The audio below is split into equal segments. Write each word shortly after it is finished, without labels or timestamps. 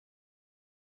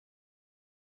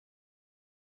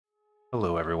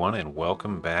Hello, everyone, and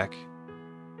welcome back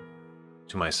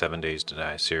to my 7 Days to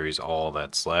Die series, All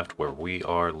That's Left, where we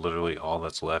are literally all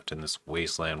that's left in this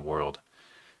wasteland world.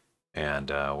 And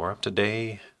we're up to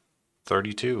day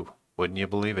 32. Wouldn't you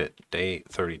believe it? Day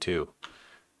 32.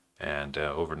 And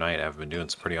overnight, I've been doing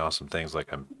some pretty awesome things,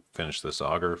 like I finished this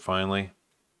auger finally,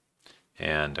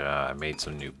 and I made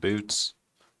some new boots,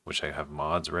 which I have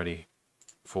mods ready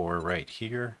for right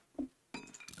here.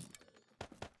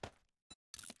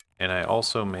 And I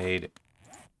also made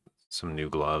some new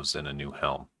gloves and a new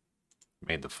helm.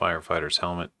 Made the firefighter's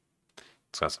helmet.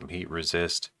 It's got some heat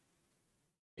resist.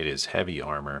 It is heavy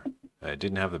armor. It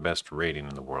didn't have the best rating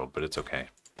in the world, but it's okay.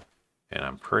 And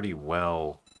I'm pretty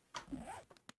well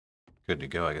good to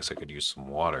go. I guess I could use some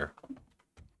water.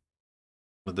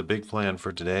 But the big plan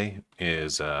for today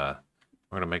is we're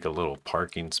going to make a little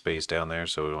parking space down there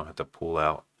so we don't have to pull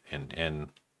out and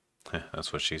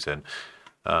that's what she said,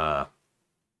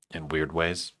 in weird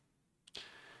ways.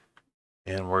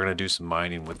 And we're going to do some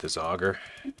mining with this auger.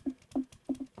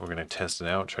 We're going to test it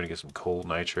out, try to get some coal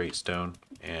nitrate stone,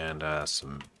 and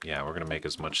we're going to make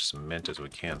as much cement as we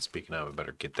can. Speaking of, I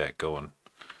better get that going.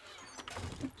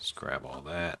 Just grab all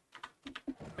that.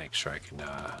 Make sure I can,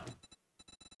 what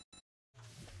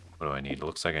do I need? It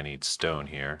looks like I need stone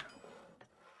here.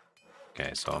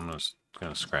 Okay, so I'm just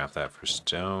going to scrap that for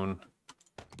stone.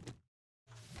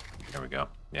 There we go.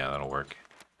 Yeah, that'll work.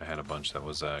 I had a bunch that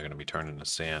was going to be turned into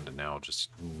sand, and now I'll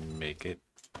just make it.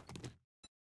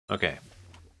 Okay.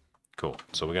 Cool.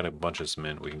 So we got a bunch of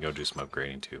cement. We can go do some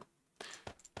upgrading too,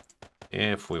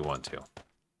 if we want to.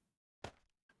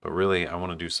 But really, I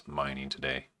want to do some mining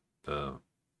today. I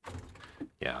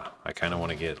kind of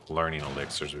want to get learning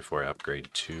elixirs before I upgrade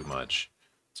too much.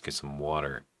 Let's get some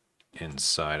water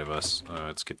inside of us.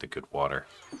 Let's get the good water.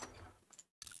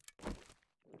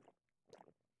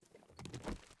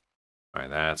 All right,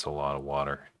 that's a lot of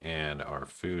water, and our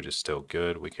food is still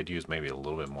good. We could use maybe a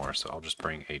little bit more, so I'll just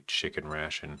bring a chicken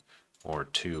ration or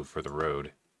two for the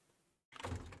road.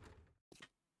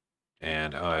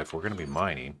 And if we're going to be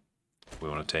mining, we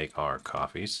want to take our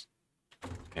coffees.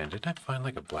 And didn't I find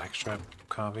like a blackstrap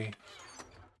coffee?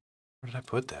 Where did I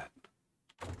put that?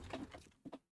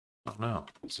 Oh no.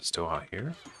 Is it still out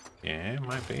here? Yeah, it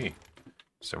might be.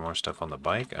 Is there more stuff on the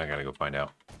bike? I gotta go find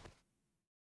out.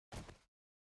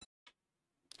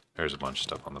 There's a bunch of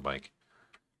stuff on the bike.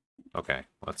 Okay,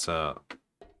 let's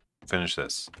finish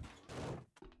this.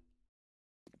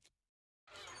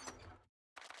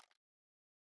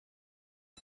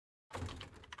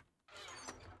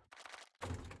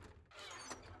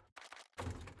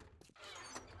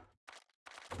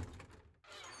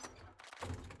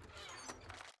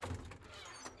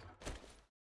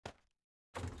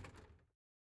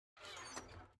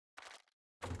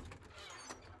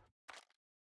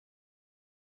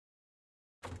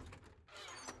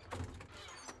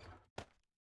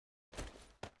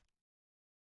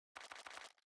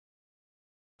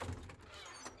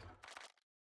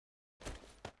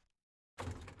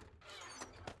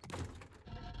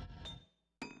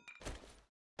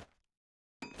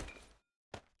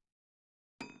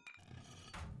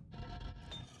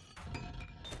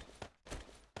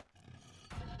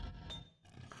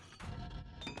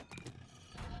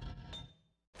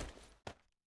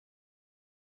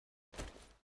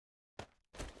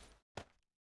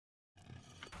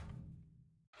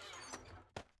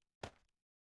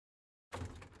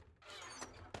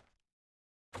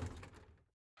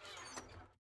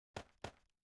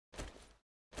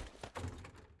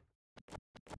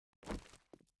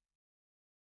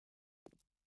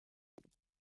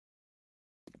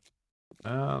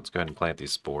 Let's go ahead and plant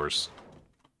these spores.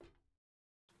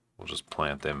 We'll just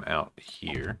plant them out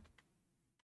here.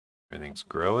 Everything's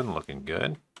growing, looking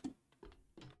good.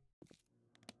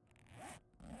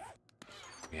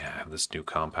 Yeah, I have this new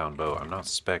compound bow. I'm not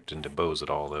spec'd into bows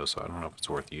at all, though, so I don't know if it's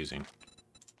worth using.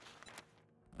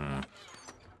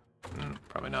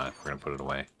 Probably not. We're going to put it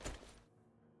away.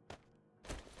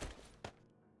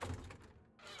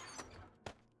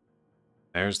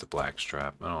 There's the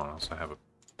blackstrap. Oh, I also have a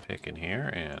pick in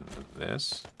here, and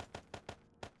this.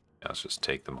 Yeah, let's just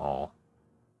take them all.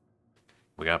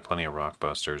 We got plenty of rock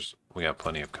busters. We got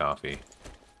plenty of coffee.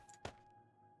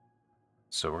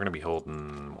 So we're going to be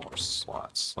holding more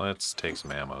slots. Let's take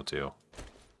some ammo, too.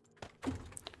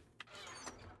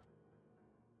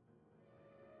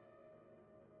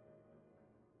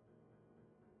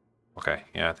 Okay,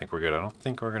 yeah, I think we're good. I don't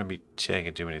think we're going to be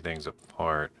taking too many things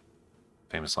apart.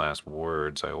 Famous last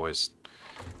words. I always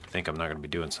think I'm not going to be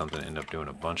doing something and end up doing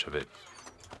a bunch of it.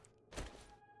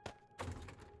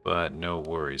 But no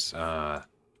worries.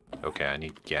 Okay, I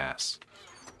need gas.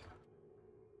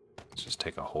 Let's just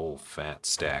take a whole fat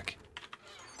stack.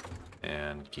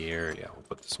 And gear, yeah, we'll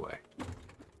put this away.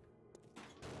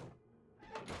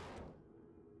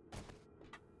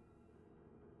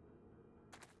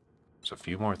 There's a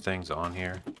few more things on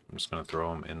here. I'm just going to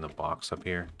throw them in the box up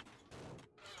here.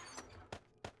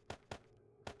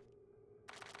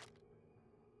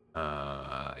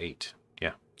 Eight.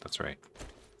 Yeah, that's right.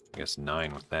 I guess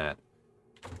 9 with that.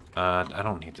 I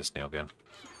don't need this nail gun.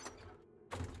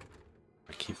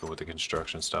 I keep it with the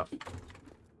construction stuff.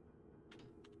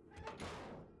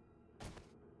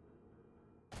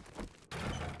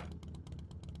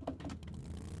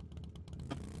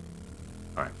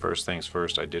 Alright, first things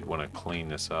first, I did want to clean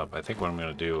this up. I think what I'm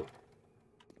going to do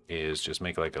is just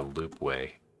make like a loop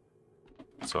way.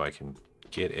 So I can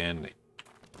get in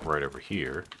right over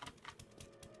here.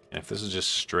 And if this is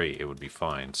just straight, it would be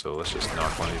fine. So let's just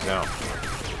knock one of these out.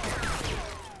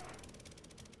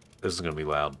 This is going to be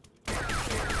loud.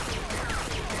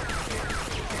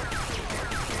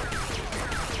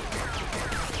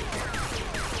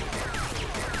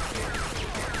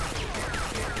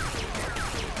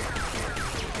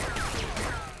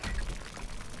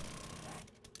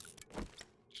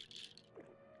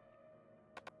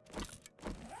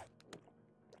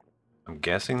 I'm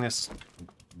guessing this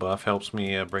buff helps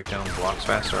me break down blocks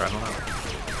faster. I don't know.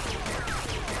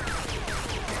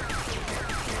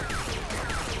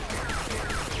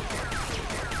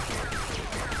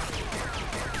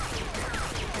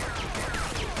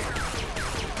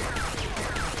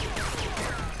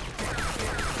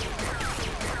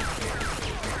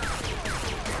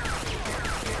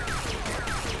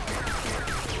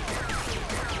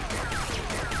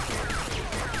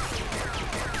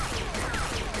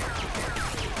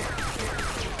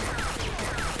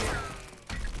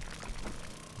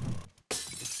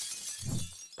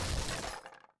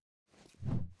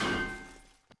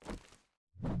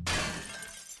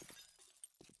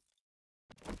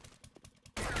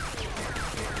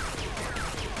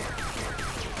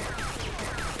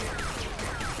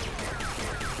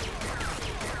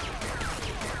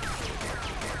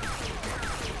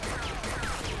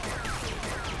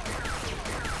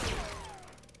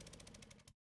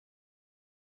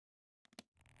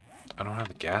 I don't have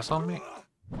the gas on me?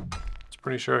 I was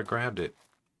pretty sure I grabbed it.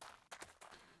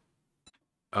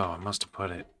 Oh, I must have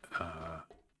put it.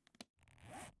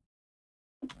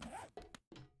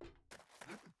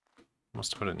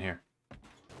 Must have put it in here.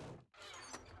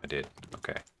 I did.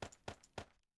 Okay.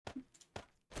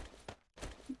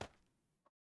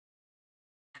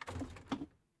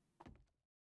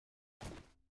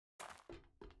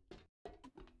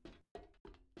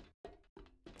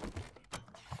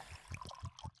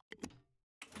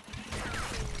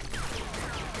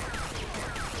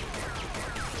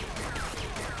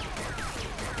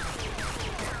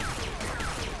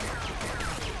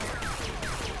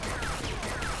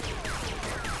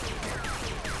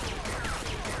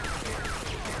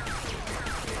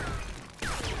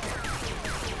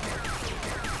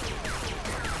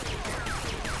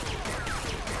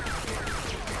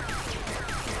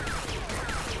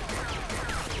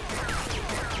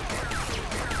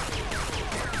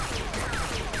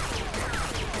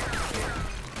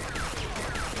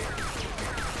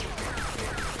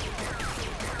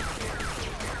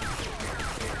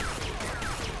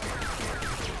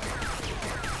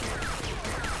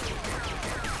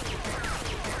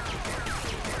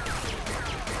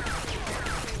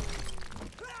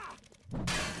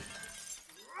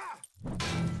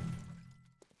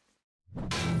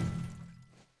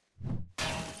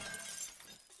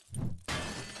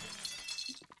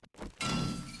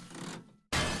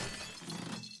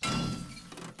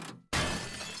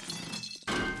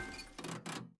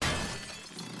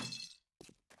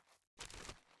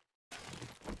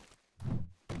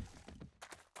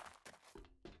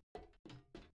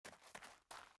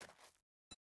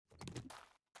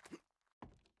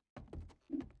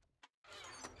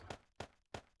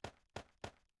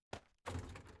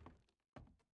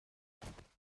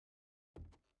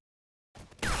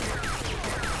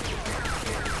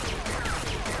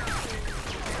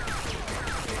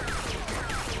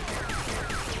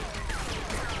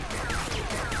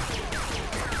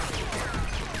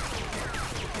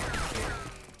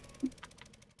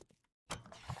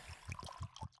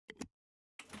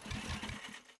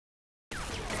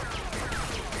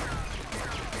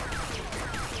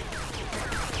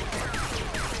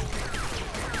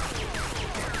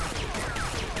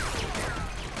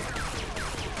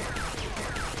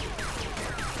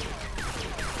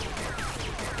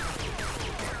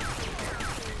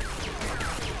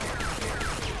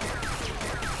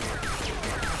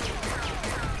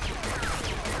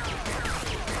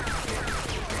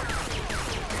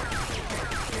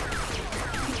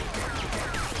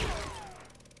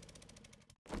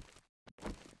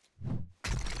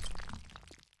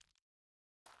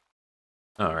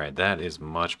 All right, that is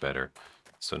much better.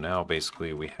 So now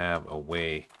basically we have a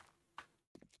way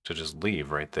to just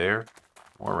leave right there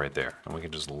or right there, and we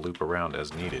can just loop around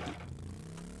as needed.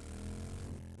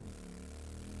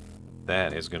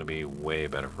 That is going to be way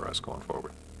better for us going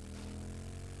forward.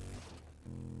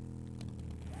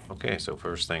 Okay, so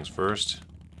first things first,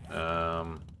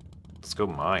 let's go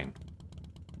mine.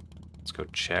 Let's go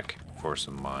check for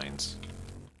some mines.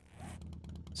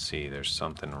 See, there's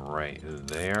something right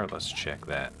there. Let's check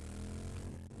that.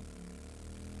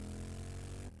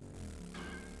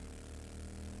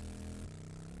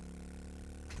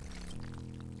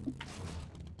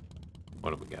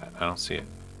 What do we got? I don't see it.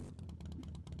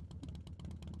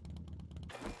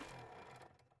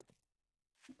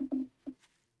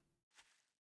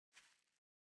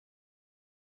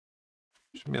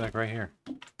 Should be like right here.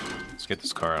 Let's get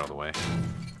this car out of the way.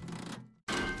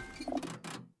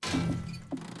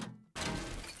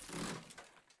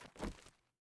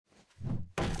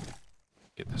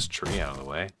 Get this tree out of the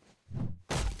way.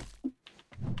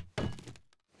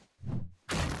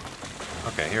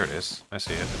 Okay, here it is. I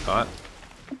see it. I thought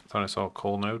I saw a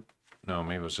coal node. No,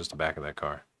 maybe it was just the back of that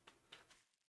car.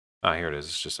 Ah, here it is.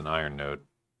 It's just an iron node.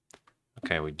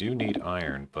 Okay, we do need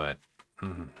iron, but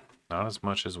not as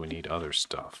much as we need other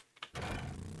stuff.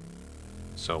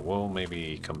 So we'll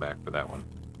maybe come back for that one.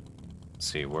 Let's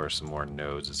see, where are some more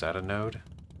nodes? Is that a node?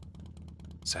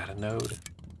 Is that a node?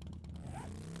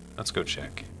 Let's go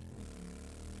check.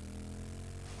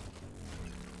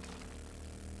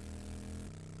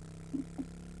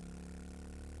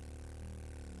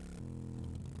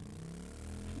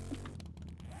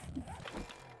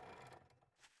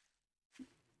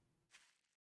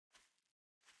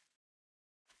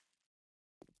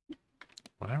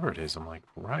 Whatever it is, I'm like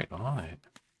right on it.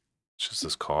 It's just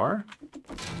this car?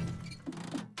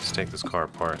 Let's take this car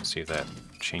apart and see if that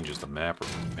changes the map or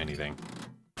anything.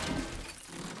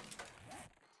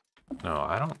 No,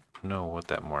 I don't know what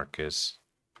that mark is.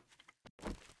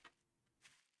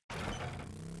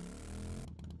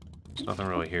 There's nothing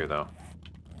really here, though.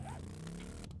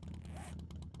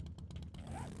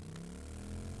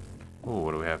 Ooh,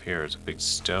 what do we have here? It's a big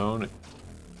stone.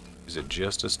 Is it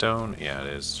just a stone? Yeah, it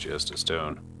is just a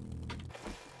stone.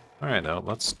 Alright, though,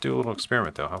 let's do a little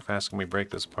experiment, though. How fast can we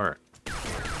break this apart?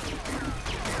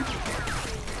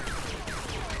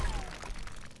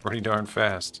 Pretty darn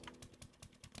fast.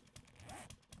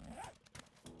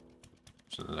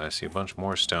 So I see a bunch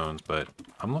more stones, but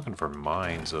I'm looking for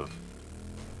mines of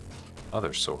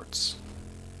other sorts.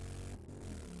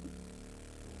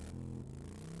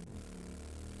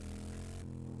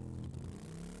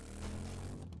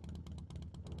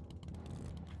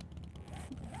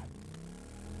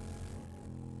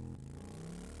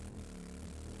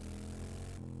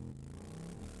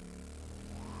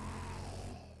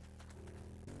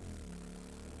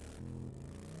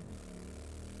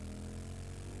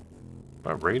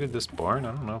 Have I raided this barn?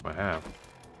 I don't know if I have.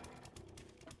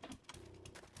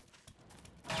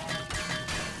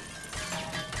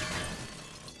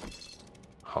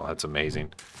 Oh, that's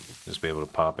amazing. Just be able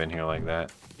to pop in here like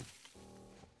that.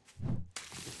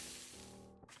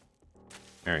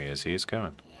 There he is. He's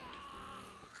coming.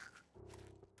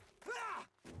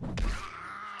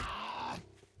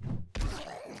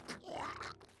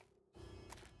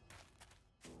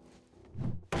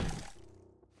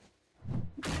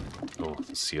 Oh,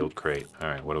 the sealed crate.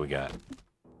 Alright, what do we got?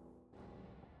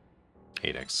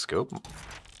 8x scope.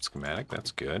 Schematic,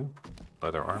 that's good.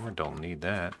 Leather armor, don't need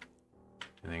that.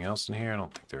 Anything else in here? I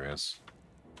don't think there is.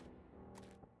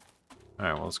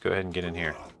 Alright, well, let's go ahead and get in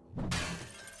here.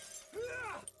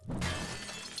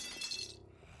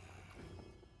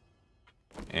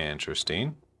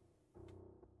 Interesting.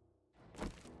 I'm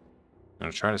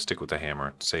going to try to stick with the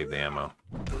hammer, save the ammo.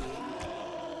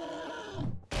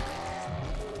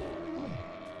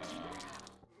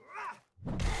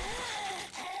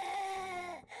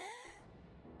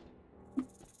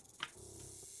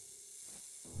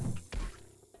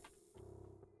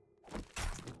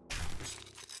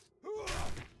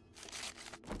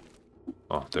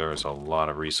 Oh, there's a lot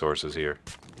of resources here.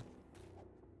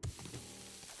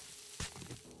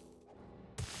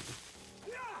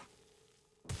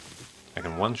 I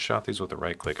can one-shot these with the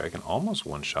right click. I can almost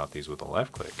one-shot these with the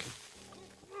left click.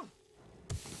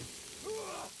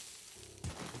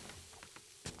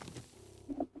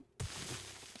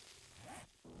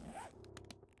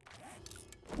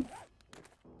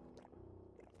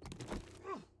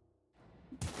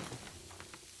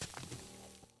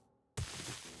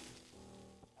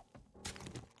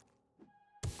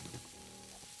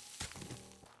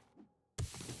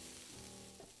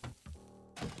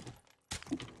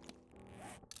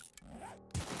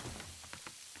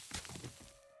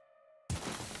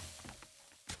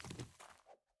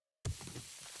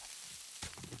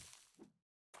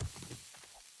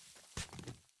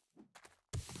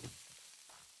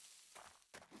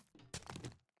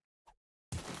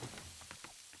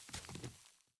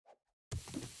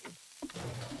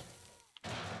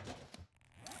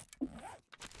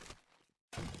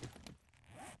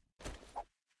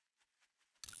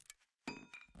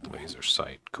 laser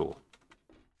sight. Cool.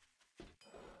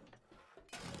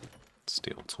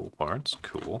 Steel tool parts.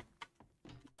 Cool.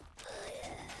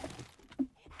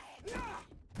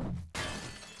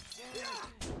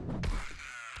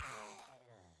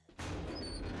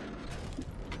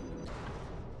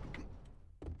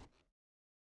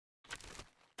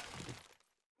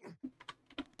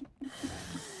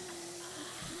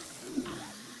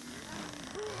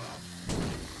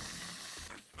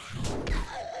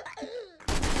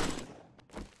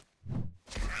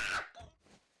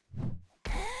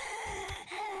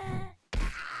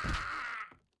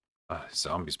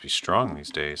 Zombies be strong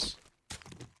these days.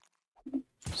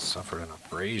 Suffered an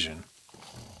abrasion.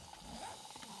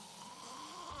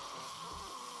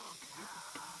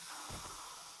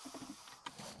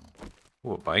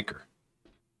 Ooh, a biker.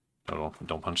 No,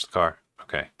 don't punch the car.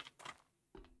 Okay.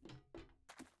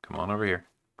 Come on over here.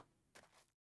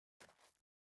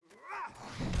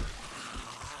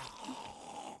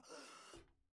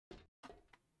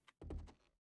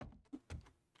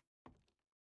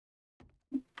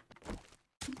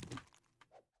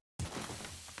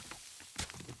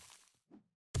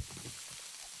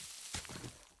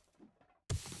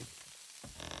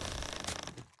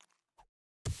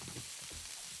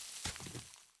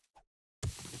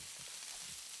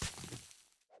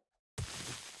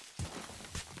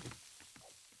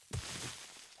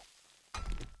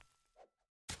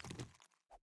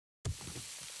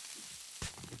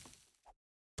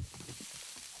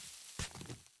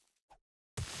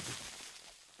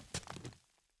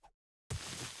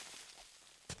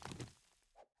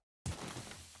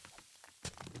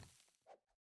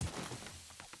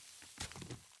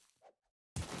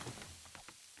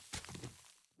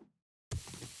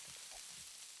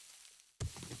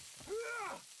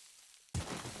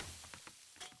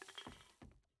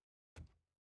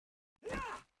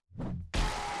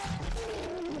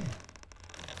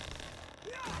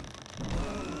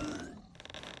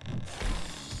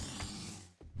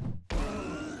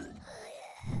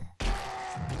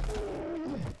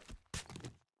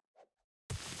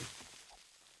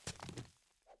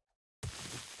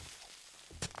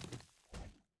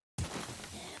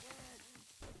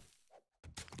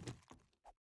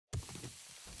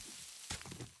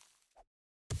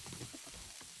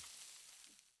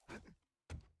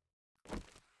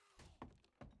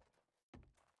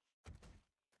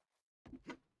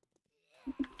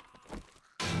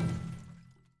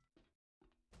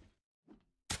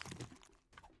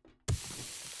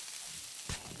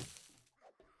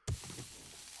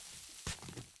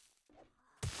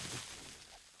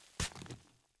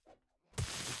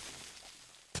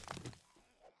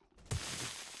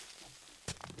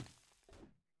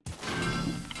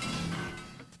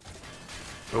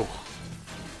 Oh.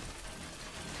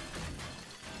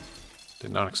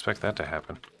 Did not expect that to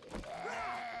happen.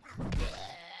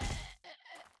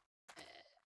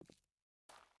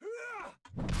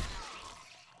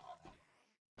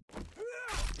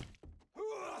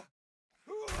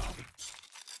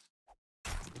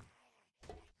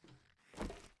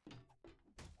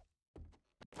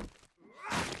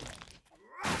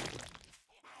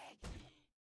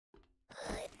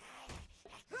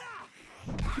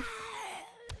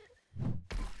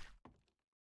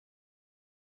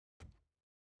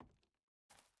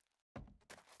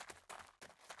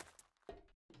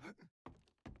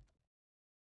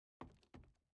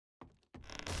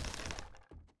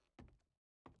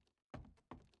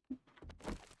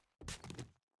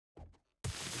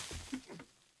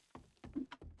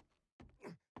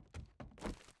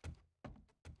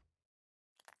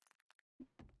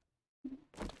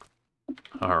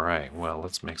 Alright, well,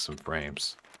 let's make some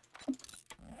frames.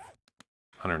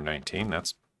 119,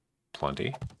 that's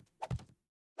plenty.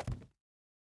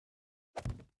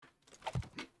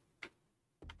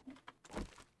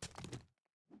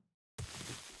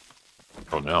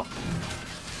 Oh no.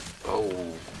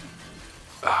 Oh.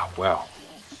 Ah, wow.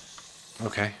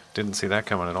 Okay, didn't see that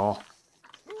coming at all.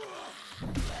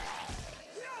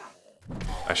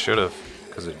 I should have,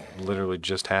 because it literally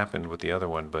just happened with the other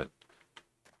one, but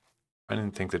I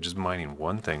didn't think that just mining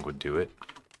one thing would do it.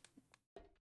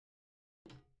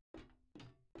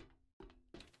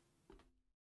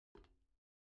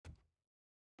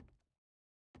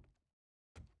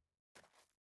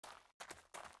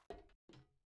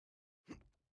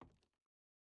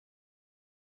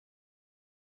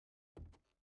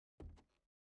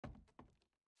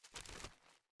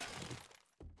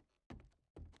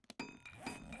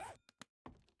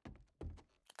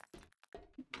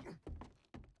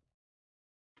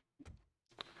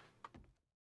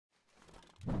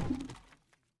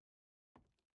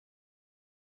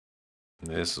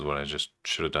 This is what I just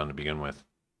should have done to begin with.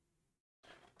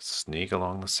 Sneak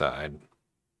along the side.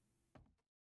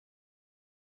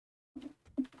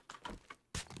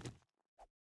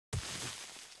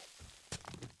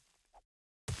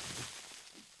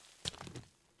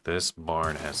 This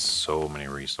barn has so many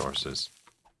resources.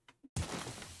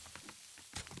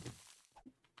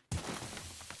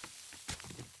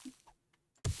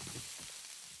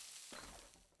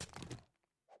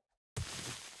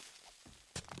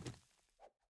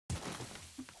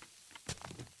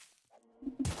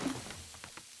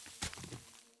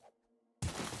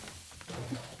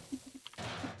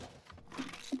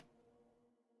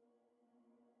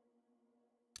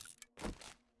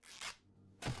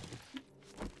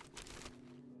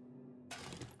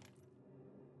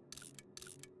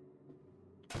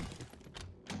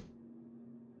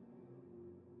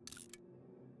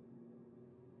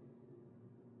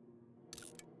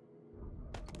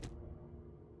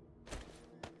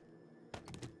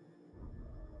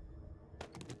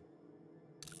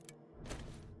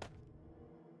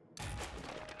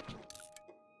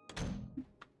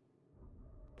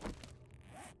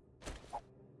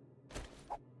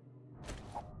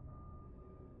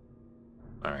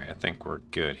 Alright, I think we're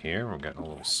good here. We're getting a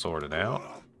little sorted out.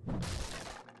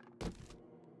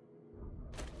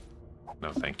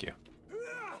 No, thank you.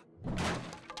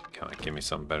 Kinda give me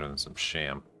something better than some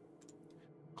sham.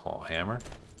 Claw hammer.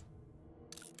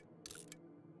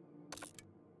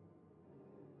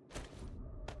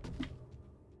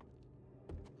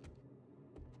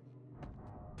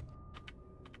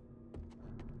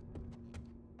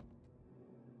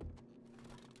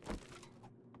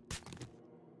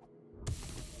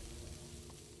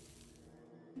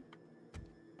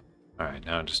 Alright,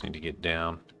 now I just need to get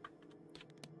down.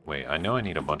 Wait, I know I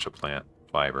need a bunch of plant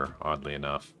fiber, oddly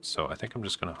enough. So I think I'm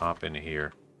just going to hop into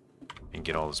here and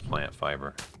get all this plant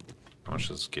fiber. How much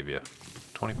does this give you?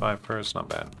 25 per, it's not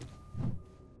bad.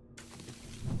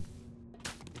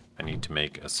 I need to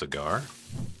make a cigar.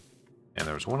 And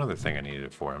there was one other thing I needed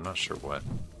it for. I'm not sure what,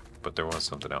 but there was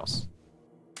something else.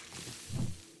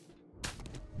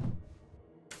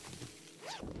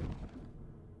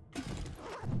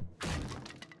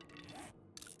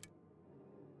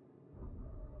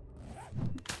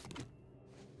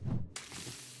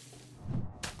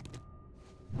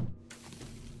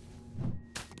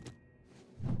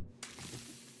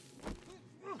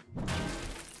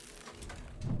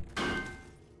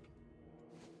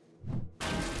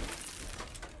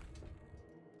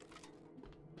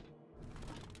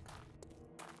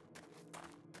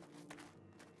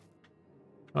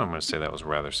 I'm going to say that was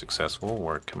rather successful.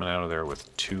 We're coming out of there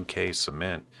with 2K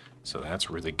cement, so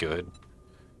that's really good.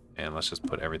 And let's just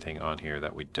put everything on here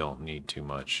that we don't need too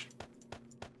much.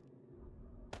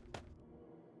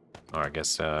 Or I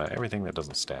guess everything that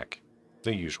doesn't stack.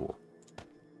 The usual.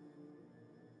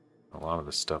 A lot of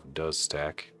this stuff does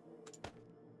stack.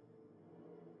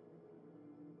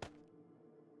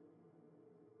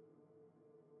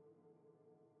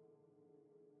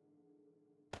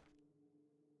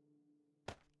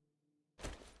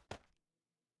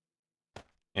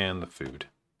 And the food.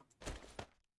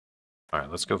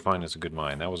 Alright, let's go find us a good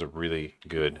mine. That was a really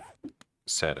good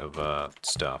set of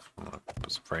stuff. I'm going to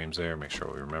put some frames there, make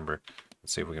sure we remember.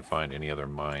 Let's see if we can find any other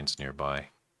mines nearby.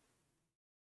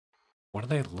 What do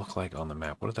they look like on the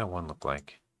map? What did that one look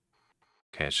like?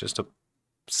 Okay, it's just a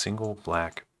single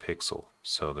black pixel.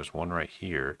 So there's one right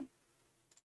here.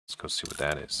 Let's go see what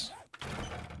that is.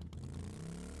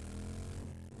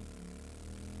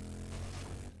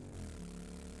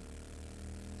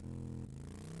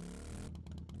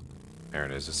 There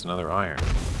it is. It's another iron.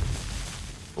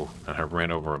 Oh, and I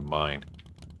ran over a mine.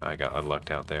 I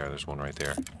lucked out there. There's one right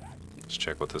there. Let's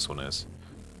check what this one is.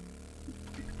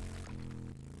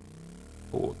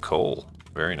 Oh, coal.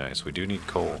 Very nice. We do need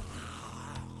coal.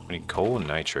 We need coal and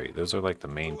nitrate. Those are like the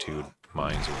main two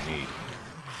mines we need.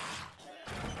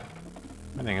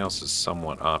 Everything else is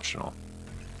somewhat optional.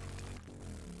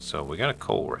 So we got a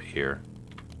coal right here.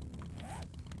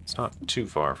 It's not too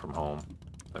far from home.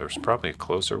 There's probably a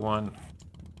closer one.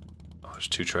 Oh, there's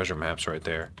 2 treasure maps right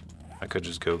there. I could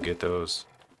just go get those.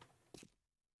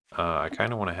 I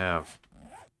kind of want to have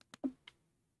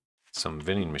some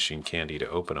vending machine candy to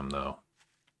open them, though.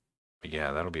 But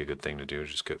yeah, that'll be a good thing to do.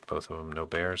 Just get both of them. No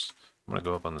bears. I'm going to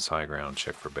go up on this high ground,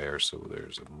 check for bears. So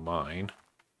there's a mine.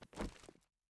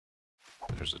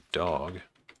 There's a dog.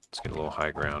 Let's get a little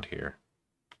high ground here.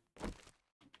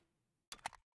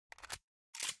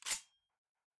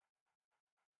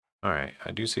 Alright, I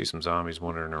do see some zombies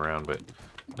wandering around, but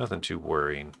nothing too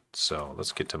worrying. So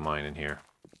let's get to mining here.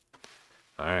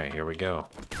 Alright, here we go.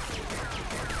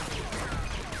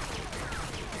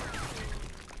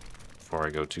 Before I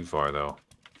go too far, though,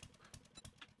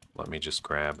 let me just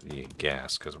grab the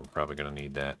gas, because we're probably going to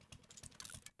need that.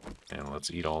 And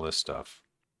let's eat all this stuff.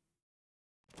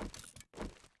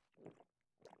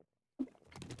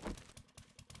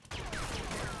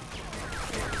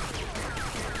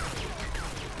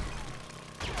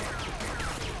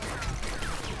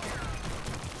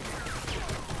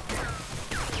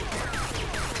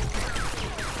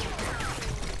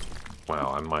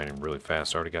 Wow, I'm mining really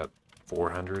fast. I already got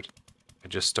 400. I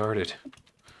just started.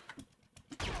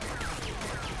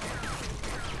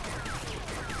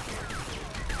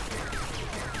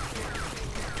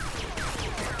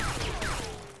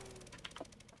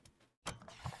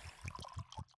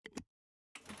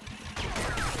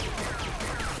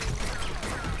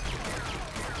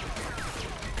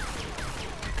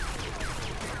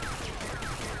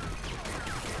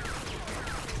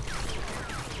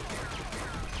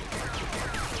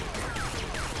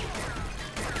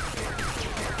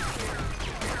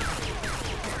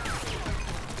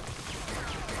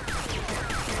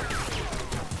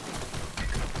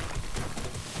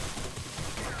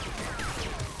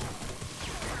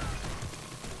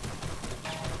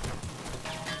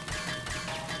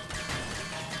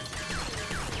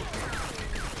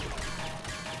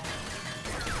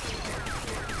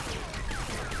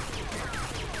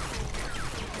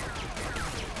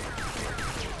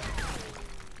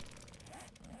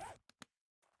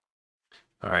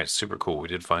 Alright, super cool. We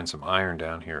did find some iron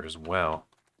down here as well.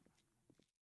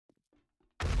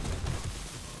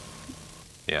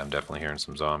 Yeah, I'm definitely hearing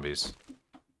some zombies.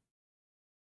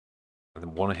 I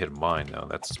want to hit a mine, though.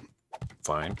 That's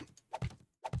fine.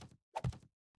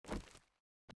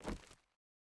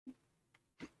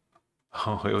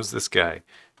 Oh, it was this guy.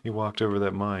 He walked over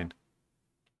that mine.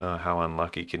 How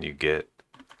unlucky can you get?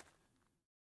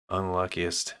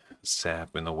 Unluckiest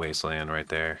sap in the wasteland right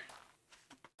there.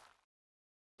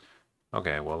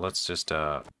 Okay, well, let's just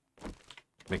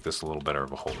make this a little better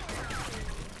of a hole.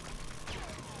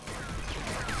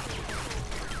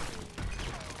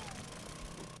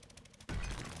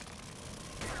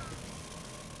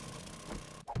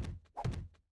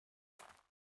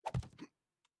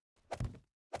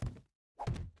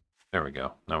 There we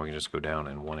go. Now we can just go down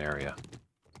in one area.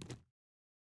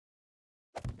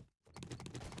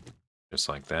 Just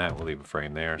like that. We'll leave a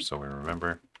frame there so we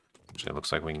remember. Actually, it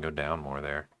looks like we can go down more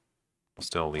there. We'll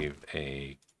still leave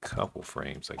a couple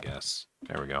frames, I guess.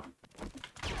 There we go.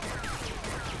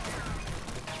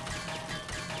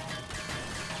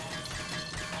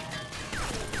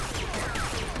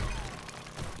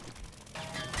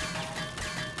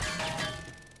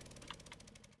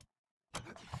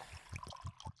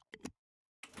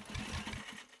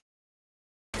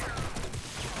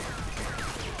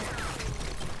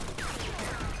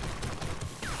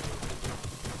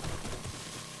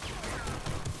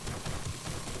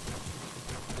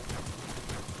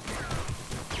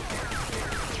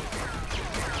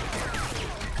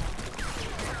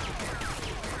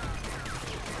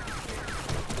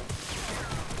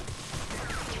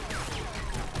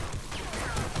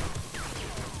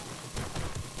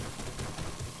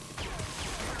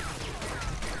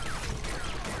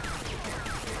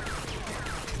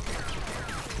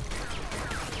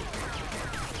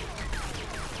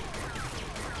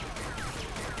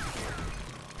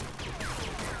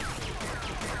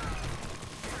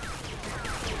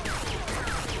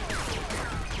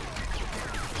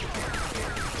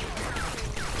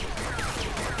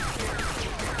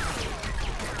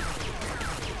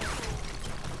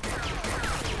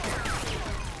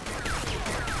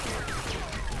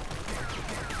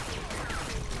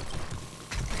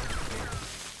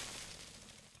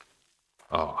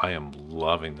 Oh, I am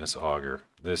loving this auger.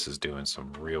 This is doing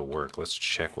some real work. Let's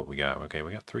check what we got. Okay,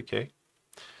 we got 3K.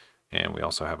 And we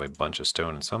also have a bunch of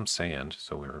stone and some sand,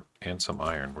 and some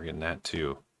iron. We're getting that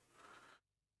too.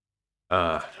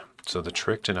 So the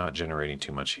trick to not generating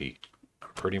too much heat, I'm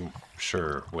pretty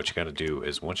sure what you got to do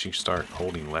is once you start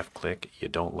holding left click, you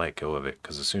don't let go of it,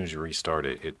 because as soon as you restart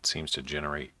it, it seems to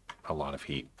generate a lot of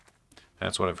heat.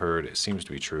 That's what I've heard. It seems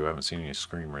to be true. I haven't seen any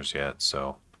screamers yet,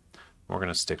 so we're going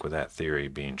to stick with that theory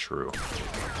being true.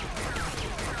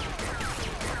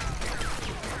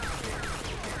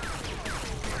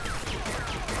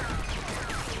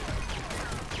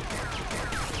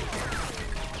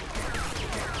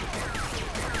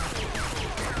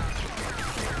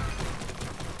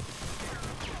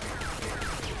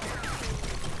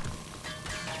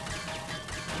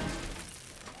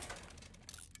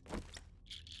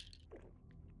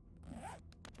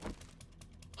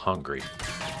 Hungry.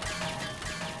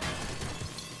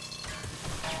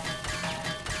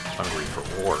 Hungry for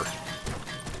ore.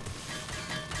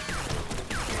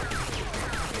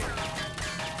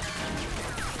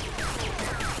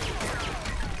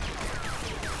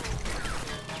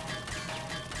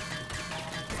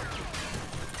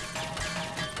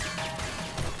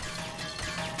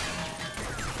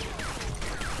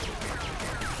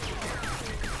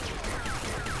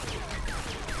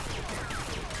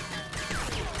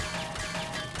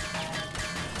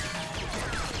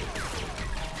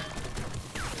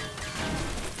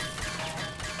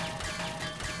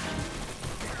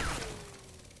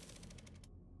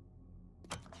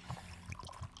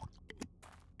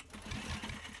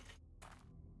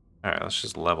 Alright, let's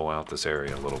just level out this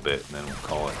area a little bit, and then we'll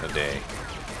call it a day.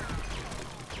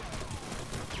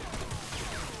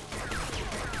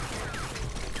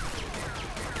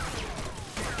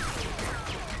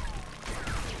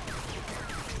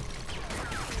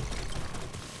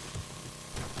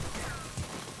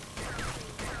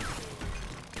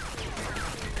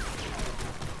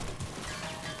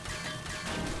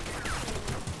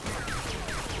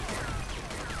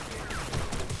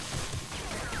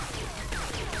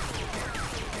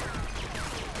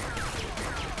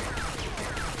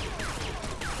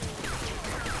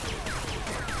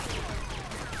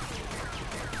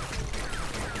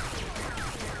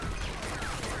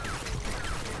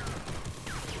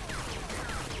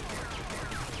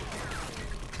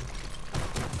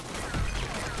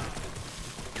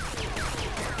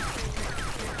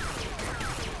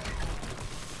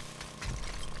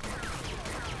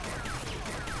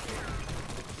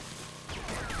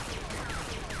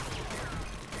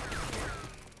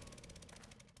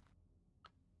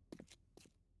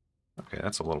 Okay,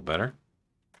 that's a little better.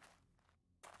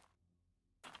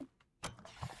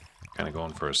 Kind of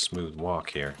going for a smooth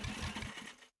walk here.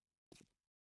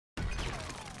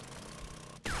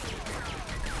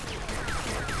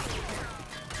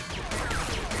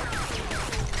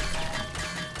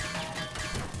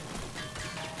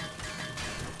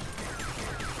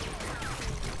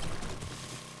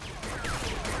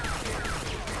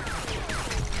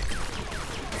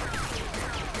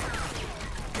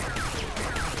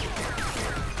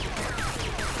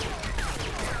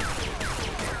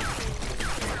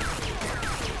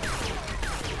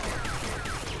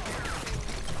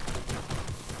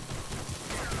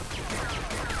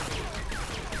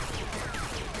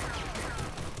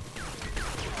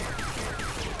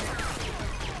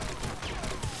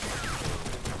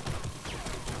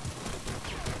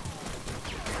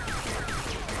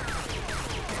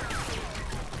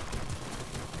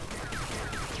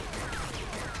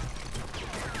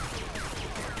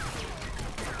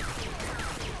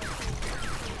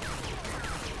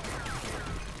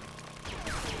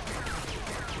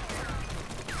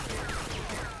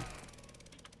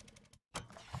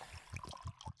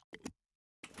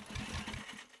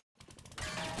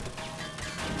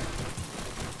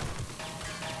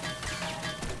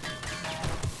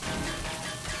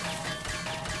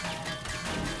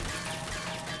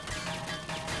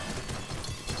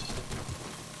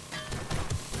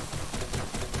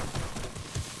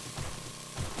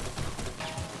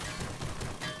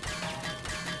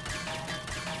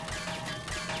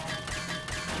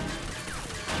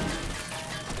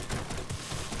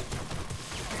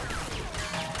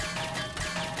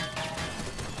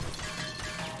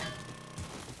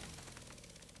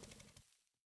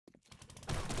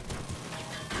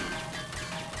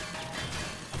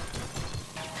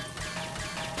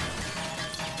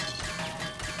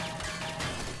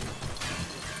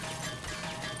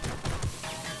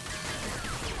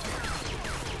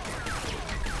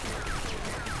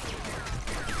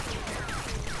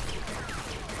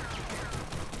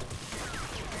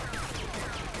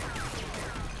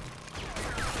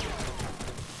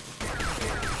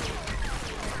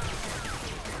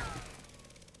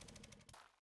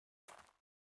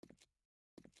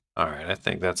 Alright, I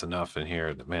think that's enough in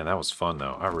here. Man, that was fun,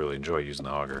 though. I really enjoy using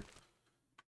the auger.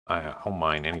 I'll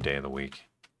mine any day of the week.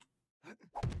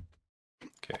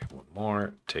 Okay, one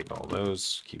more. Take all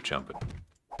those. Keep jumping.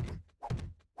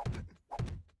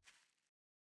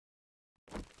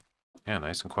 Yeah,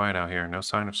 nice and quiet out here. No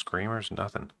sign of screamers,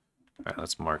 nothing. Alright,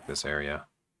 let's mark this area.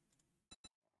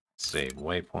 Save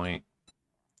waypoint.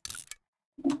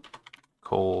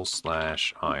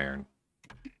 Coal/iron.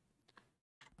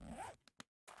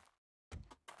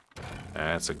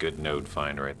 That's a good node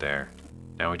find right there.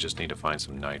 Now we just need to find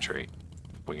some nitrate.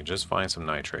 If we can just find some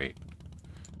nitrate.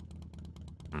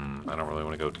 I don't really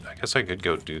want to go... I guess I could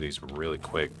go do these really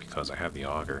quick because I have the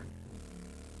auger.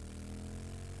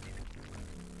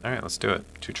 Alright, let's do it.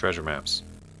 2 treasure maps.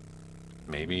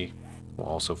 Maybe we'll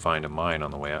also find a mine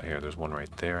on the way out here. There's one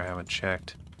right there I haven't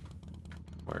checked.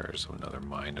 Where's another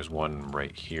mine? There's one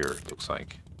right here, it looks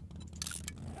like.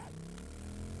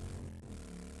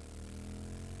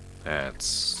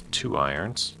 That's 2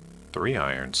 irons. 3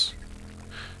 irons.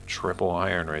 Triple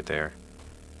iron right there.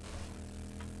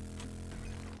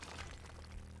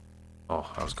 Oh,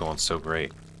 I was going so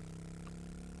great.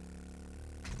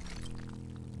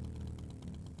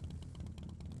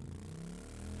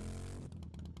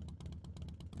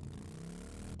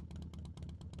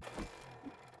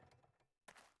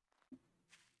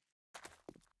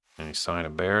 Any sign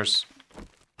of bears?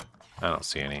 I don't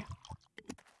see any.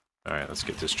 Alright, let's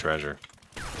get this treasure.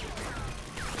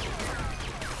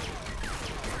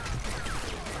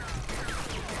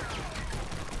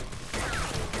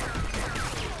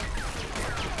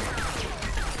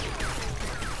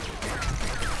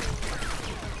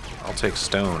 I'll take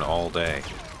stone all day.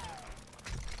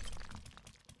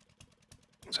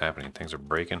 What's happening? Things are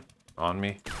breaking on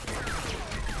me.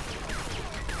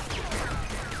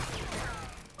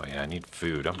 Oh yeah, I need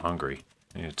food. I'm hungry.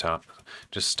 I need to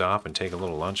just stop and take a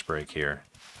little lunch break here.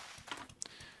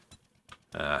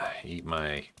 Eat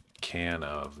my can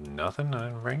of nothing. I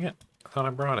didn't bring it. I thought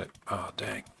I brought it. Oh,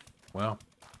 dang. Well.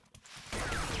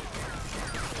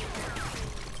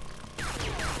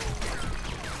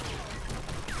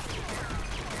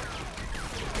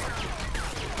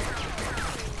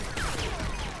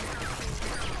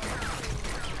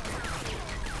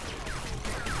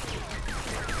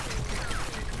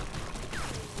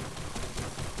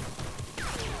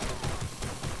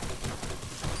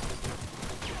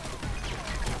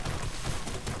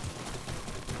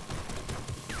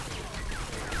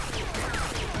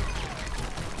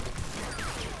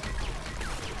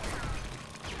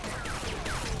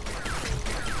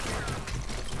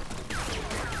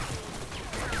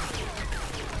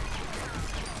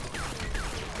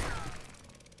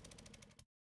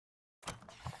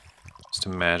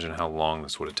 Just imagine how long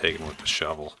this would have taken with the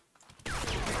shovel.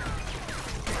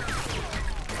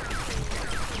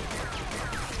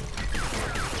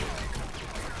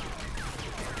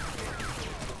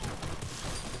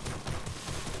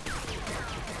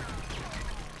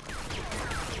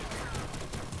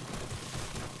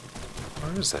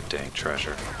 Where is that dang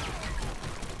treasure?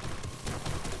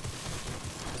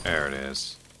 There it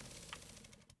is.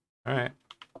 Alright.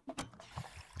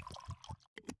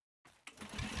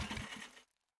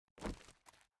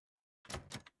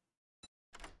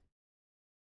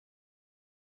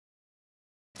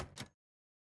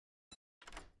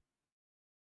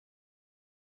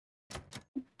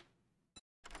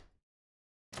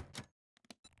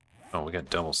 Oh, we got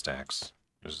double stacks.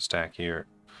 There's a stack here.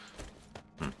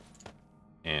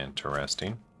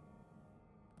 Interesting.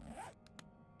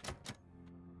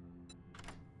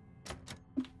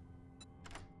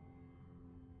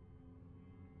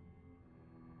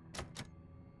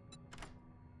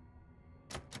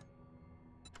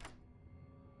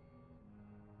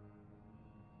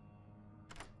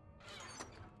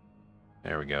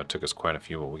 There we go. It took us quite a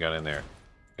few, but we got in there.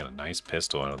 Got a nice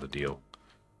pistol out of the deal.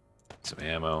 Some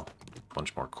ammo, a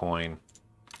bunch more coin,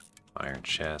 iron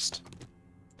chest.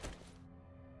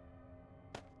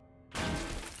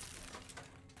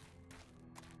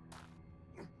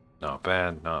 Not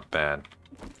bad, not bad.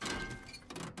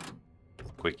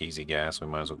 Quick, easy gas. We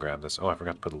might as well grab this. Oh, I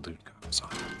forgot to put the loot goggles on.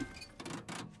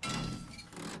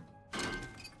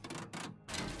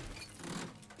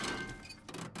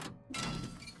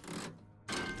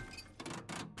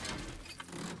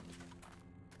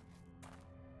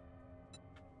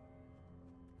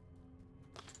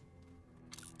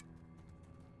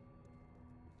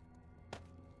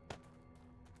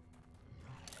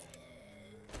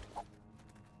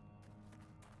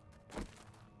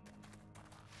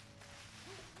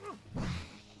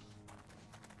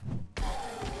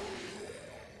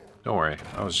 Don't worry,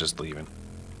 I was just leaving.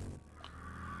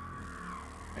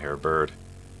 I hear a bird.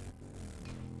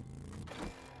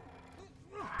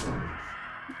 Oh,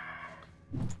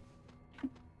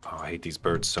 I hate these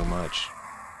birds so much.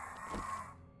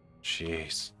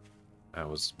 Jeez. That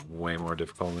was way more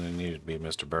difficult than it needed to be,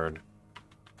 Mr. Bird.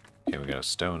 Okay, we got a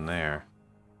stone there.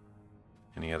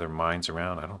 Any other mines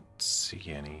around? I don't see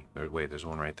any. Wait, there's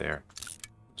one right there.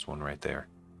 There's one right there.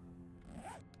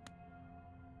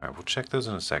 Alright, we'll check those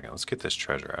in a second. Let's get this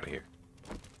treasure out of here.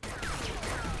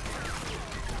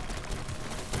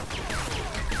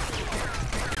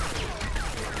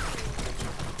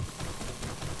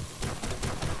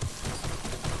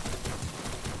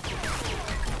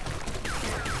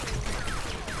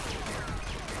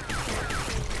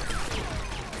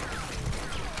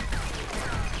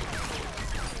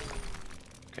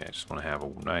 Okay, I just want to have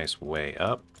a nice way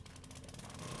up.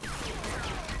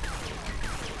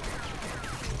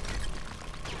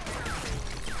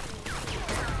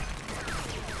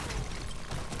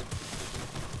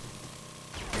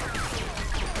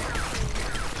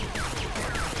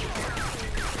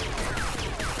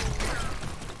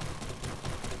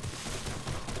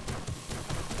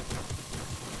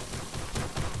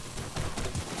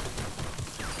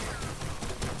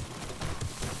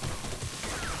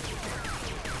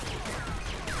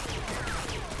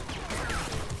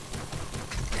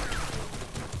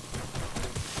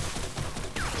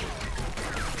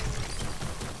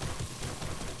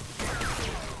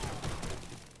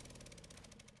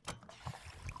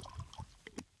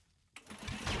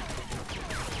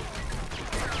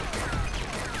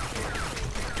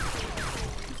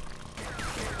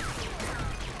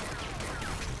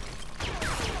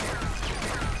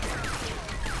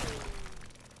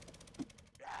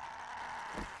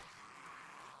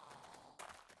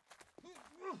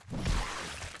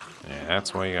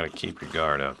 That's why you gotta keep your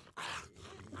guard up.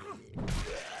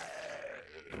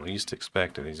 Least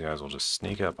expected, these guys will just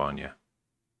sneak up on you.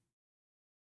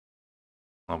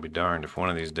 I'll be darned if one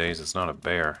of these days it's not a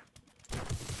bear.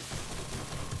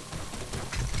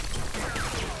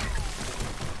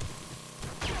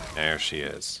 There she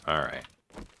is. Alright.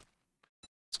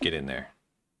 Let's get in there.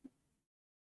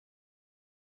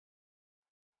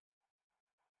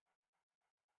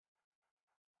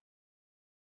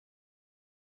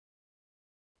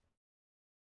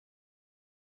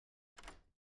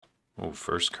 Oh,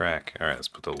 first crack. Alright, let's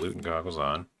put the looting goggles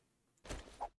on.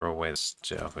 Throw away the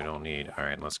stuff we don't need.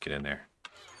 Alright, let's get in there.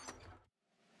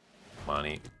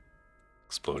 Money.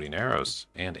 Exploding arrows.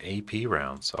 And AP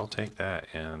rounds. I'll take that.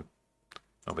 And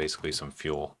basically some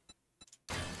fuel.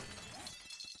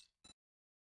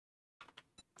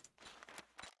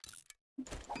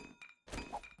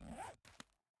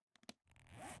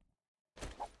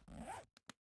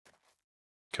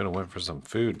 Could have went for some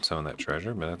food, some of that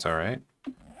treasure, but that's alright.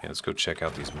 Yeah, let's go check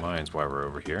out these mines while we're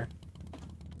over here.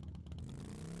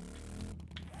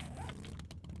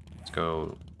 Let's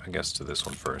go, I guess, to this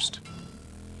one first.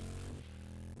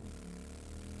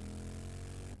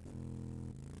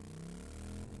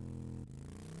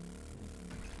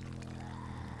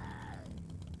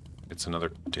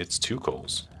 It's two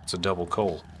coals. It's a double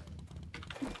coal.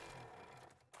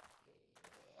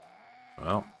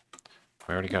 Well,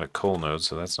 we already got a coal node,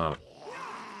 so that's not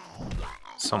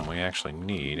something we actually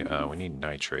need. We need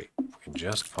nitrate. We can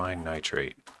just find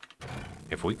nitrate.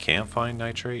 If we can't find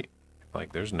nitrate,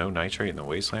 like there's no nitrate in the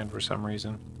wasteland for some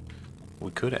reason,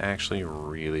 we could actually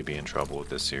really be in trouble with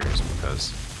this series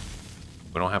because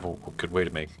we don't have a good way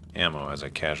to make ammo as I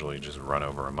casually just run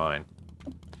over a mine.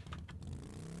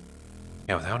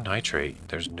 Yeah, without nitrate,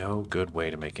 there's no good way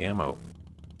to make ammo.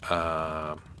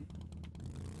 Because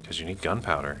you need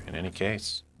gunpowder in any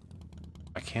case.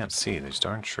 I can't see. These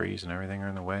darn trees and everything are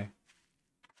in the way.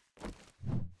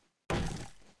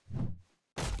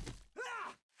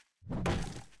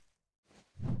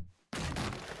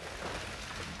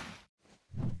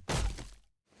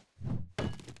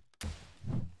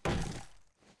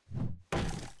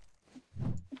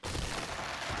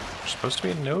 There's supposed to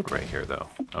be a node right here, though.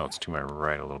 Oh, it's to my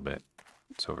right a little bit.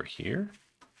 It's over here?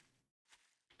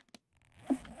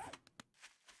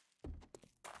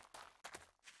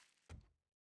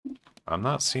 I'm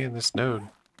not seeing this node.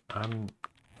 I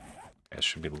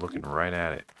should be looking right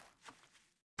at it.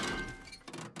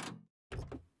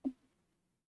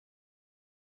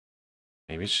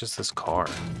 Maybe it's just this car.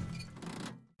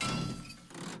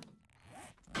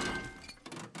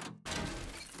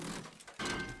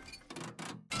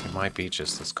 It might be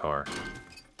just this car.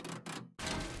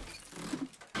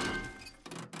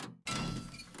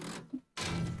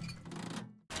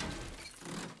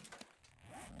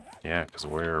 Yeah, because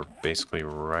we're basically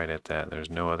right at that. There's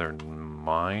no other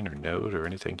mine or node or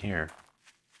anything here.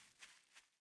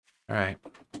 Alright.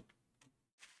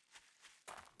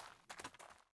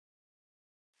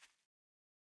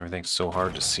 Everything's so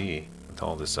hard to see with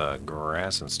all this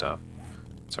grass and stuff.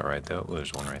 It's alright though. Oh,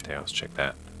 there's one right there. Let's check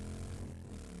that.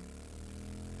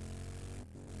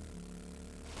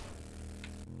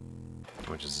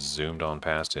 We just zoomed on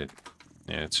past it.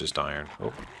 Yeah, it's just iron.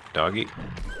 Oh, doggy.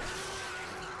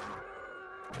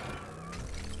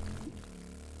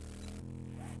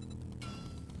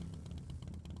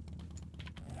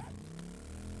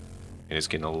 It is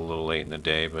getting a little late in the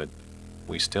day, but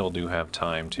we still do have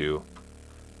time to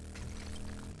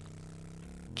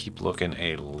keep looking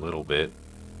a little bit.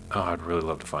 Oh, I'd really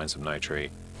love to find some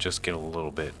nitrate. Just get a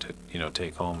little bit to, you know,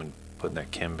 take home and put in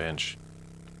that chem bench.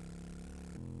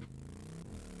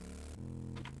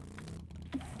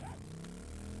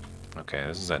 Okay,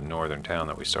 this is that northern town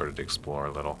that we started to explore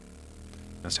a little.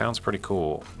 This town's pretty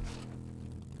cool.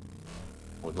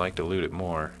 Would like to loot it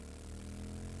more.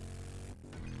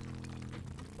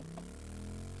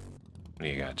 What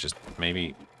do you got? Just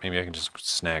maybe I can just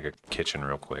snag a kitchen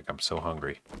real quick. I'm so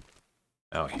hungry.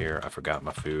 Out here, I forgot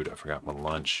my food. I forgot my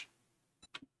lunch.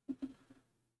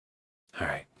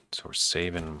 Alright, so we're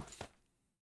saving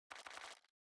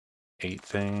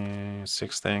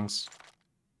 6 things.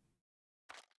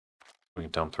 We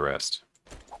can dump the rest.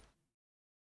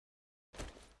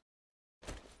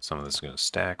 Some of this is going to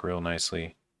stack real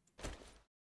nicely.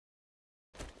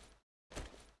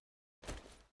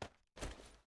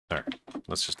 Alright,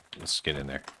 let's get in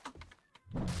there.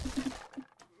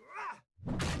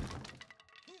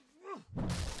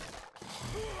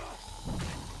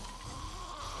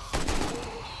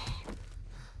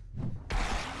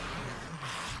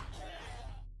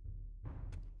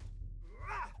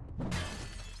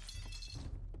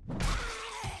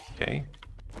 Okay,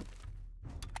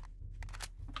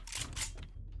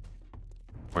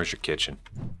 Where's your kitchen?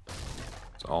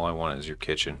 So all I want is your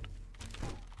kitchen.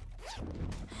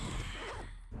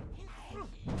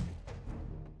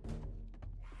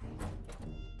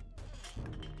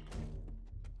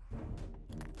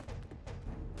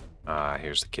 Ah,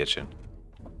 here's the kitchen.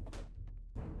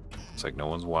 It's like no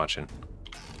one's watching.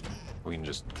 We can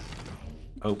just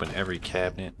open every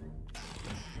cabinet,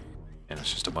 and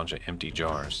it's just a bunch of empty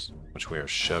jars, which we are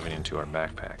shoving into our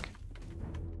backpack.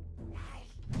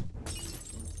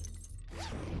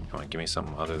 Come on, give me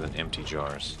something other than empty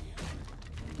jars.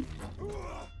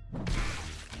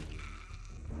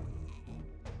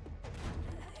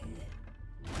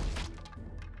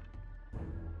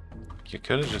 You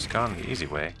could have just gone the easy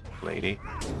way, lady.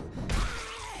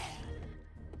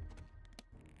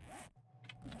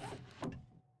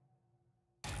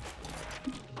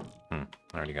 I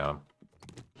already got him.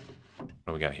 What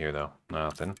do we got here, though?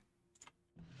 Nothing.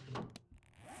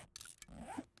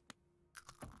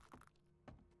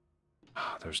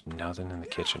 Oh, there's nothing in the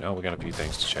kitchen. Oh, we got a few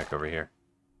things to check over here.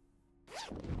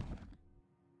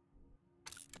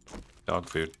 Dog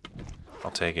food. I'll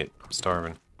take it. I'm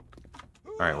starving.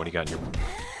 Alright, what do you got in your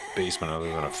basement other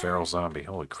than a feral zombie?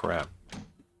 Holy crap.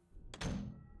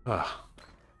 Ugh.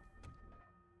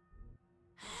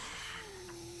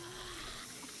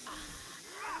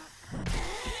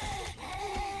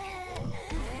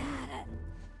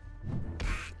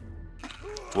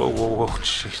 Whoa, whoa, whoa.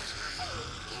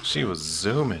 She was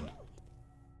zooming.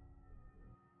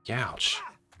 Youch.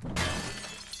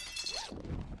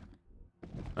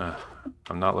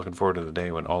 I'm not looking forward to the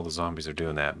day when all the zombies are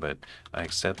doing that, but I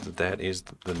accept that that is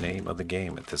the name of the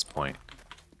game at this point.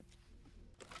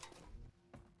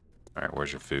 Alright,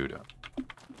 where's your food?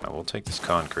 I will take this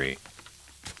concrete.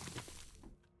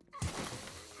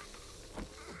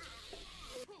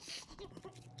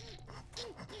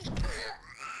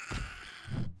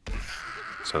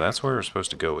 So that's where we're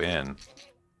supposed to go in,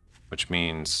 which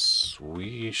means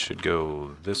we should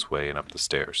go this way and up the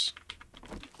stairs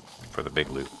for the big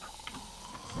loot.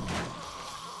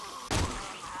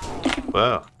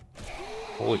 Whoa.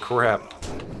 Holy crap.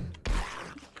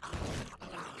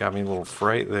 Got me a little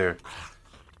fright there.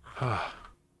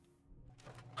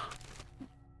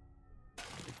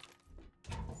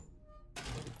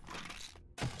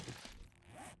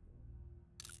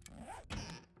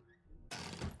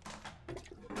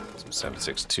 Some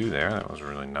 7.62 there. That was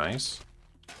really nice.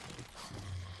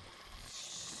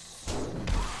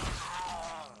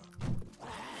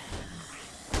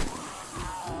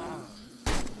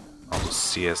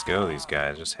 CSGO these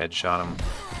guys, just headshot them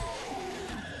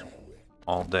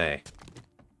all day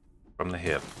from the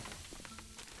hip.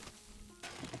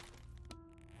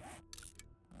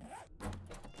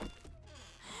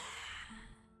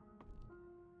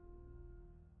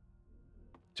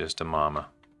 Just a mama.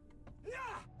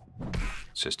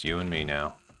 It's just you and me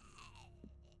now.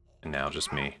 And now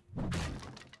just me.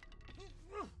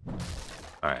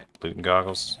 Alright, loot and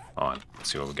goggles on.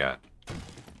 Let's see what we got.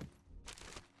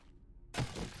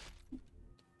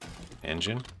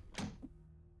 Engine.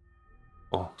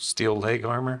 Oh, steel leg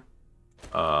armor.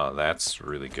 That's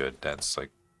really good. That's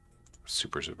like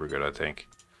super, super good, I think.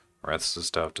 The rest of the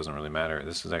stuff doesn't really matter.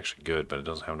 This is actually good, but it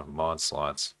doesn't have enough mod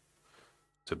slots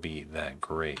to be that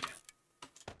great.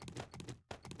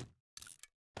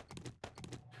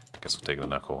 Guess we'll take the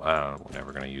knuckle. I don't know, we're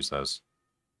never going to use those.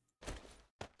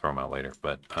 Throw them out later,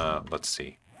 but let's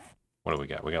see. What do we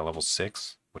got? We got level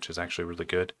 6, which is actually really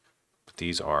good. But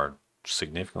these are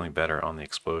significantly better on the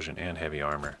explosion and heavy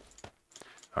armor.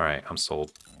 Alright, I'm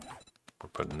sold. We're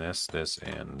putting this, this,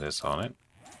 and this on it.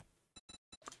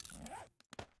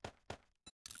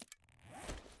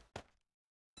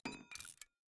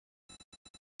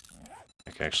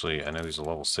 Like actually, I know these are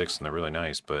level 6 and they're really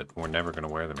nice, but we're never going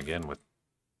to wear them again with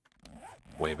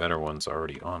way better ones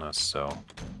already on us, so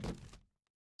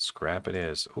scrap it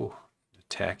is. Ooh,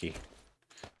 tacky.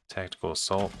 Tactical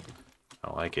assault.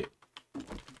 I like it.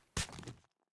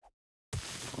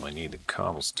 Well, I need the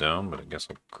cobblestone, but I guess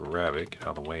I'll grab it. Get out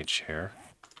of the way, chair.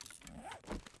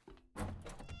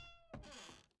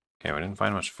 Okay, we didn't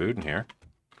find much food in here,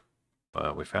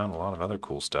 but we found a lot of other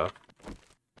cool stuff.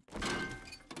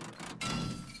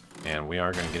 And we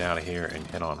are going to get out of here and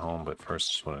head on home, but first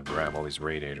I just want to grab all these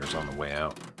radiators on the way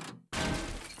out.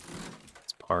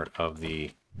 It's part of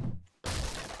the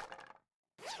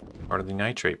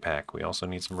nitrate pack. We also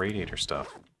need some radiator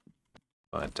stuff.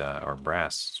 But, or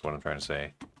brass is what I'm trying to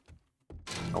say.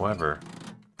 However,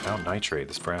 without nitrate,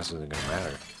 this brass isn't going to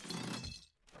matter.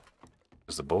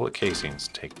 Because the bullet casings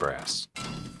take brass.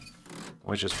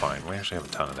 Which is fine. We actually have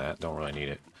a ton of that. Don't really need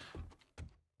it.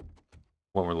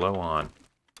 What we're low on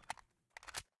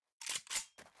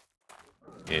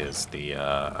is the,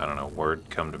 I don't know, word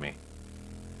come to me.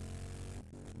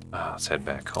 Let's head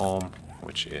back home,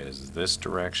 which is this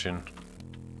direction.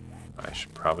 I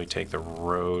should probably take the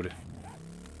road.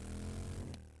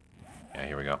 Yeah,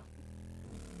 here we go.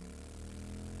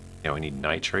 Yeah, we need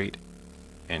nitrate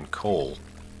and coal.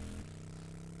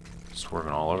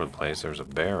 Swerving all over the place. There's a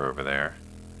bear over there.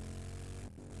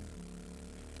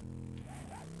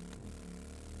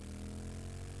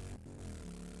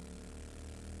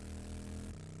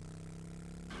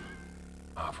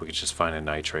 Oh, if we could just find a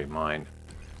nitrate mine.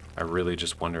 I really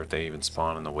just wonder if they even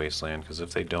spawn in the wasteland, because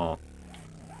if they don't,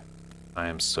 I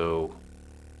am so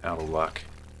out of luck.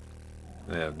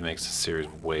 That makes the series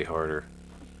way harder.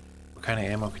 What kind of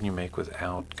ammo can you make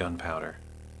without gunpowder?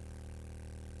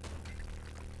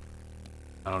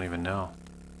 I don't even know.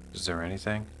 Is there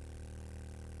anything?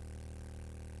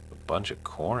 A bunch of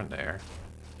corn there.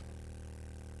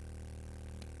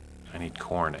 I need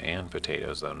corn and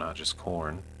potatoes, though, not just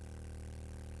corn.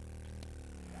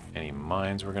 Any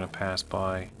mines we're going to pass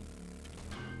by?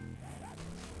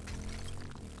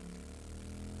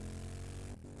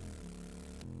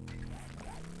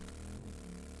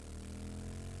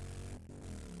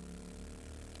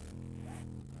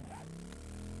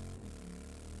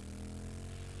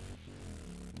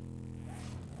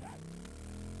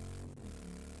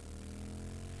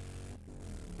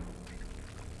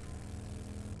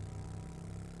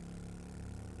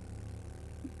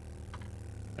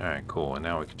 Alright, cool. And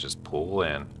now we can just pull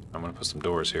in. I'm going to put some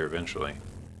doors here eventually.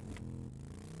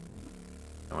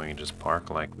 And we can just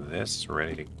park like this,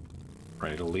 ready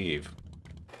to leave.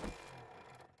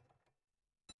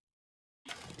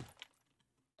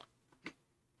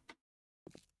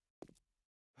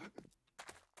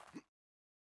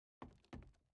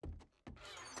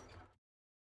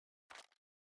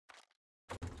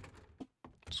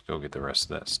 Let's go get the rest of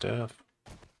that stuff.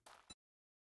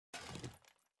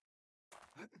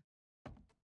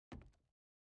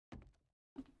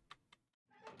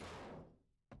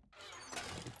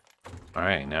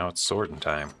 Alright, now it's sorting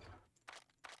time.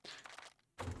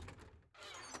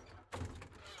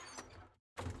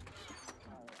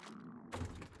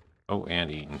 Oh,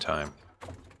 and eating time.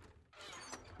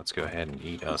 Let's go ahead and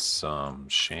eat us some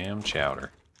sham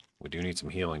chowder. We do need some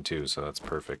healing too, so that's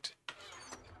perfect.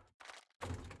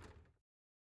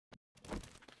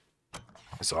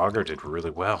 This auger did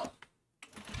really well.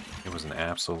 It was an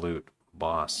absolute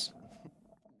boss.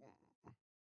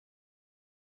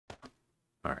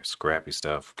 Alright, scrappy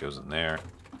stuff goes in there.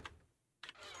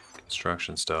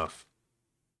 Construction stuff.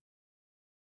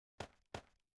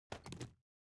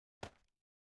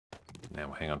 Now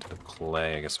we'll hang on to the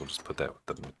clay. I guess we'll just put that with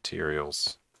the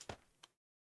materials.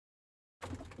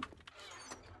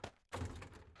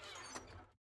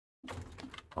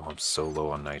 Oh, I'm so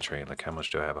low on nitrate. Like, how much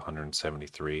do I have?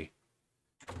 173.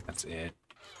 That's it.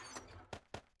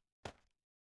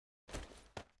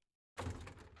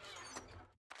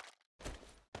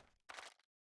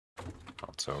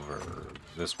 It's over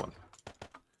this one.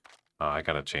 I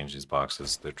gotta change these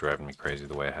boxes. They're driving me crazy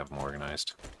the way I have them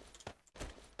organized.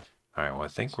 Alright, well I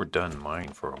think we're done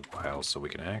mining for a while, so we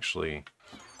can actually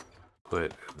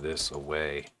put this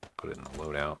away. Put it in the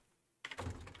loadout.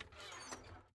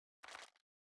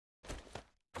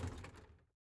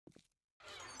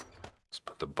 Let's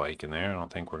put the bike in there. I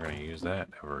don't think we're going to use that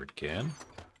ever again.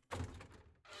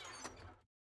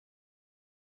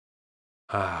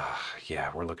 Yeah,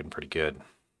 we're looking pretty good.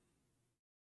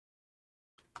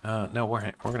 No,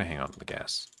 we're gonna hang on to the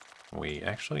gas. We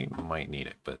actually might need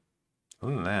it, but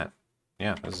other than that,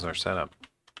 yeah, this is our setup.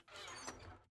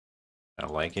 I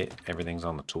like it. Everything's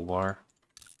on the toolbar.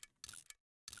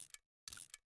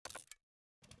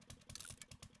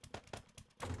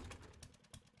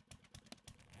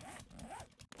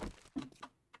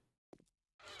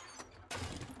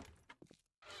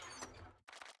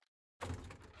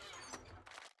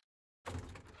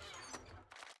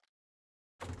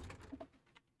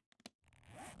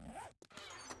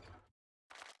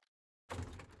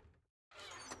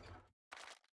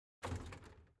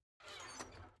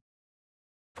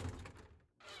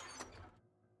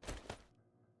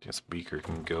 Guess beaker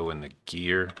can go in the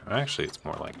gear. Actually, it's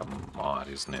more like a mod,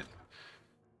 isn't it?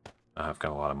 I've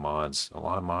got a lot of mods. A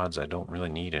lot of mods I don't really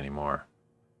need anymore.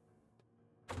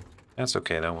 That's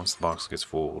okay though. Once the box gets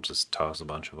full, we'll just toss a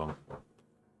bunch of them.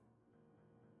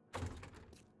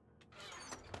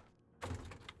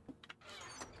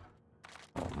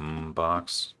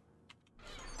 Box.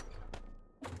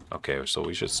 Okay, so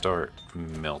we should start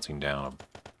melting down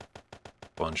a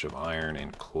bunch of iron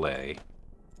and clay.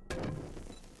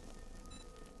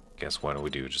 Guess what do we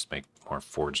do? Just make more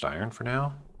forged iron for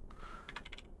now?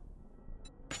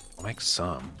 I'll make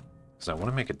some, because I want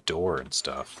to make a door and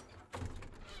stuff.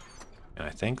 And I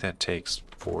think that takes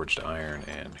forged iron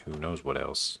and who knows what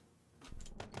else.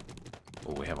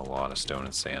 Oh, we have a lot of stone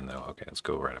and sand though. Okay, let's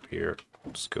go right up here.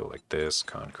 Just go like this,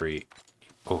 concrete.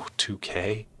 Oh,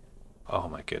 2K? Oh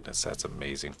my goodness, that's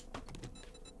amazing.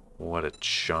 What a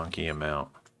chunky amount.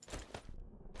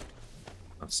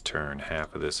 Let's turn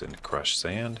half of this into crushed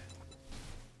sand.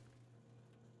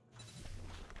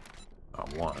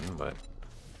 Not one, but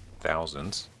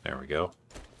thousands. There we go.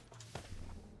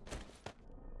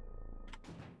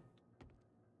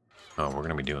 Oh, we're going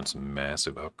to be doing some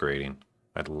massive upgrading.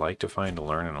 I'd like to find a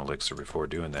learning elixir before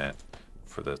doing that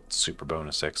for the super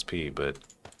bonus XP, but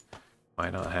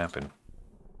might not happen.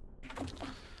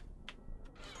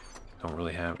 Don't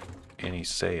really have any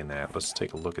say in that. Let's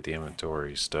take a look at the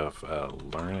inventory stuff.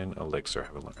 Learning elixir.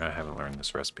 I haven't learned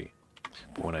this recipe.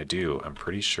 But when I do, I'm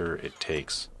pretty sure it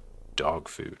takes dog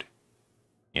food.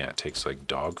 Yeah, it takes like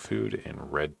dog food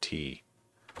and red tea.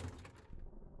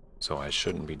 So I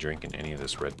shouldn't be drinking any of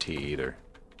this red tea either.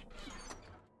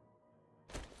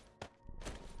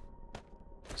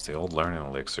 It's the old learning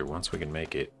elixir. Once we can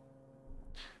make it,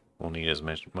 we'll need as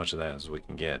much of that as we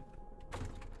can get.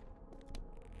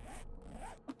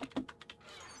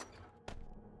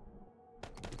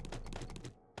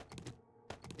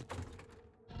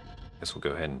 Guess we'll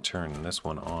go ahead and turn this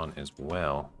one on as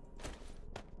well.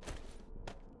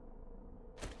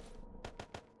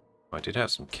 Oh, I did have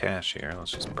some cash here.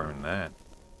 Let's just burn that.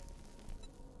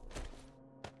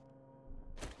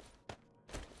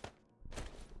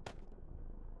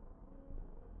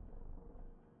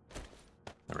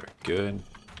 Very good.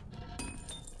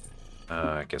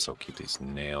 I guess I'll keep these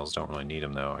nails. Don't really need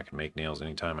them though. I can make nails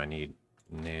anytime I need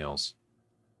nails.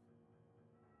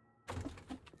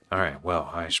 Alright, well,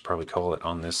 I should probably call it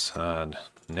on this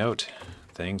note.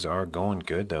 Things are going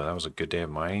good though. That was a good day of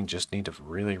mining. Just need to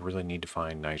really need to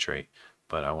find nitrate.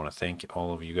 But I want to thank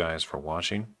all of you guys for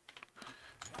watching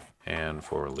and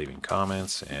for leaving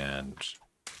comments and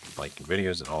liking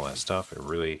videos and all that stuff. It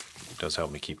really does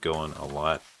help me keep going a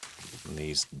lot in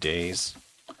these days.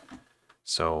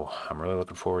 So I'm really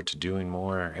looking forward to doing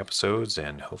more episodes,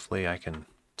 and hopefully I can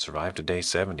survive to day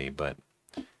 70, but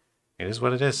it is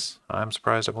what it is. I'm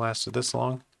surprised I've lasted this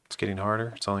long. It's getting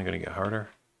harder. It's only going to get harder.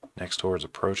 Next tour is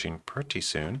approaching pretty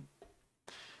soon.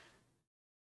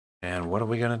 And what are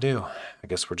we going to do? I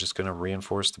guess we're just going to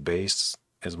reinforce the base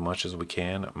as much as we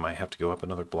can. I might have to go up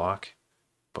another block,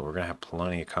 but we're going to have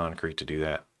plenty of concrete to do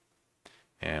that.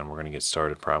 And we're going to get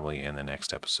started probably in the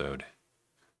next episode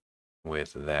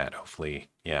with that. Hopefully,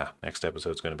 yeah, next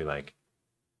episode is going to be like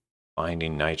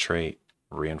finding nitrate,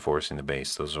 reinforcing the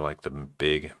base. Those are like the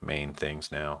big main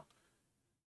things now.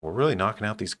 We're really knocking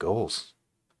out these goals.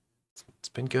 It's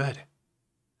been good.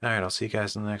 All right, I'll see you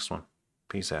guys in the next one.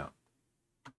 Peace out.